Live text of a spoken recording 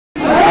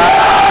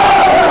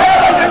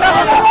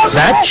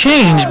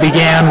Change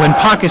began when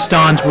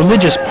Pakistan's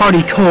religious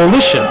party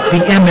coalition,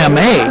 the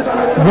MMA,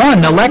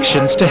 won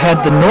elections to head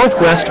the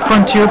Northwest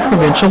Frontier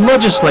Provincial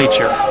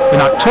Legislature in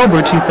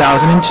October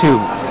 2002.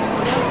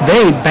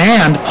 They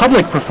banned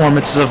public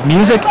performances of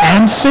music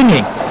and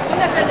singing.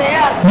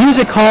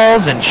 Music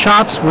halls and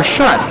shops were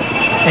shut,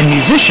 and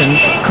musicians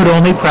could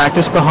only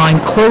practice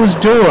behind closed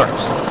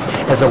doors,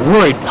 as a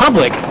worried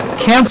public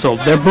canceled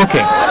their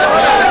bookings.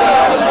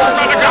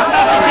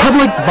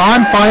 Public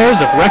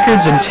bonfires of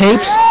records and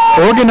tapes,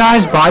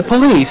 organized by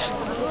police,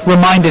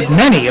 reminded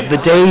many of the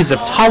days of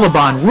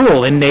Taliban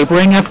rule in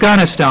neighboring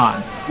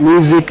Afghanistan.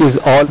 Music is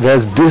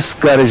always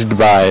discouraged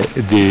by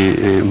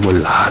the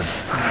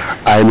mullahs,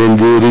 I mean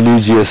the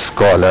religious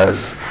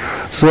scholars.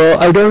 So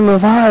I don't know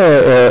why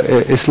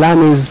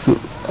Islam is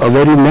a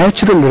very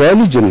natural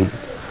religion.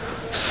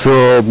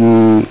 So,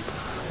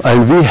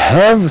 and we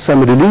have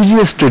some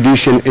religious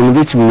tradition in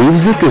which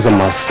music is a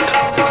must.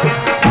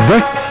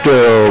 But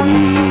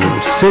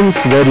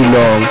since very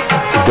long,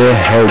 they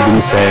have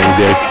been saying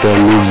that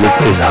music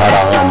is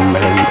haram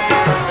and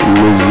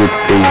music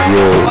is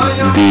the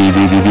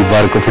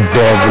work of a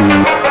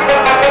devil.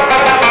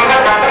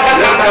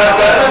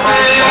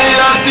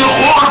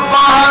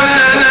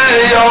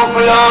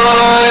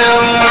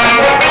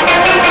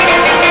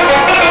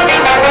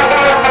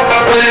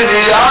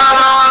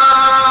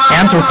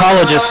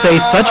 Anthropologists say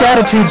such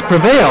attitudes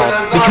prevail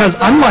because,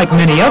 unlike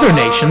many other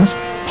nations,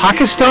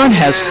 Pakistan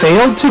has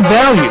failed to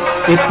value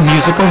its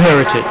musical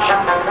heritage.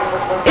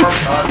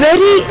 It's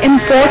very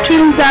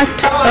important that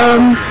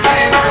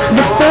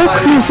the folk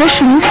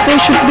musicians, they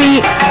should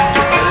be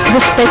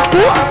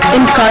respected,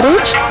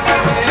 encouraged,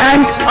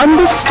 and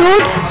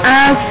understood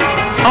as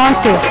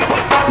artists,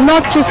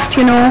 not just,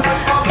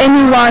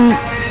 anyone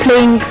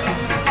playing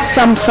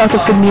some sort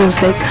of a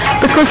music,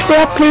 because they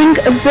are playing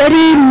a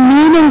very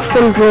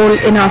meaningful role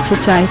in our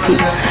society.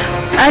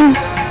 And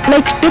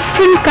like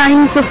different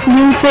kinds of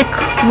music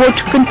would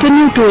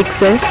continue to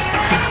exist,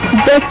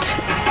 but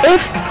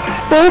if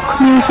folk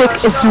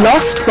music is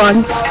lost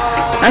once,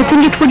 I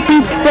think it would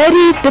be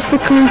very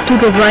difficult to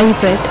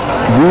revive it.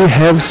 We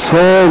have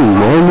so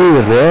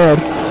many rare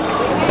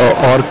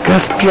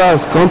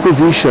orchestras,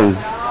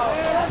 compositions.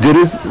 There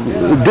is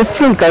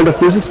different kind of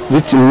music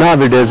which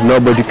nowadays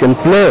nobody can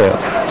play.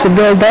 So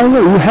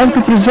you have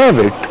to preserve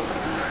it.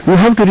 You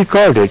have to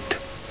record it.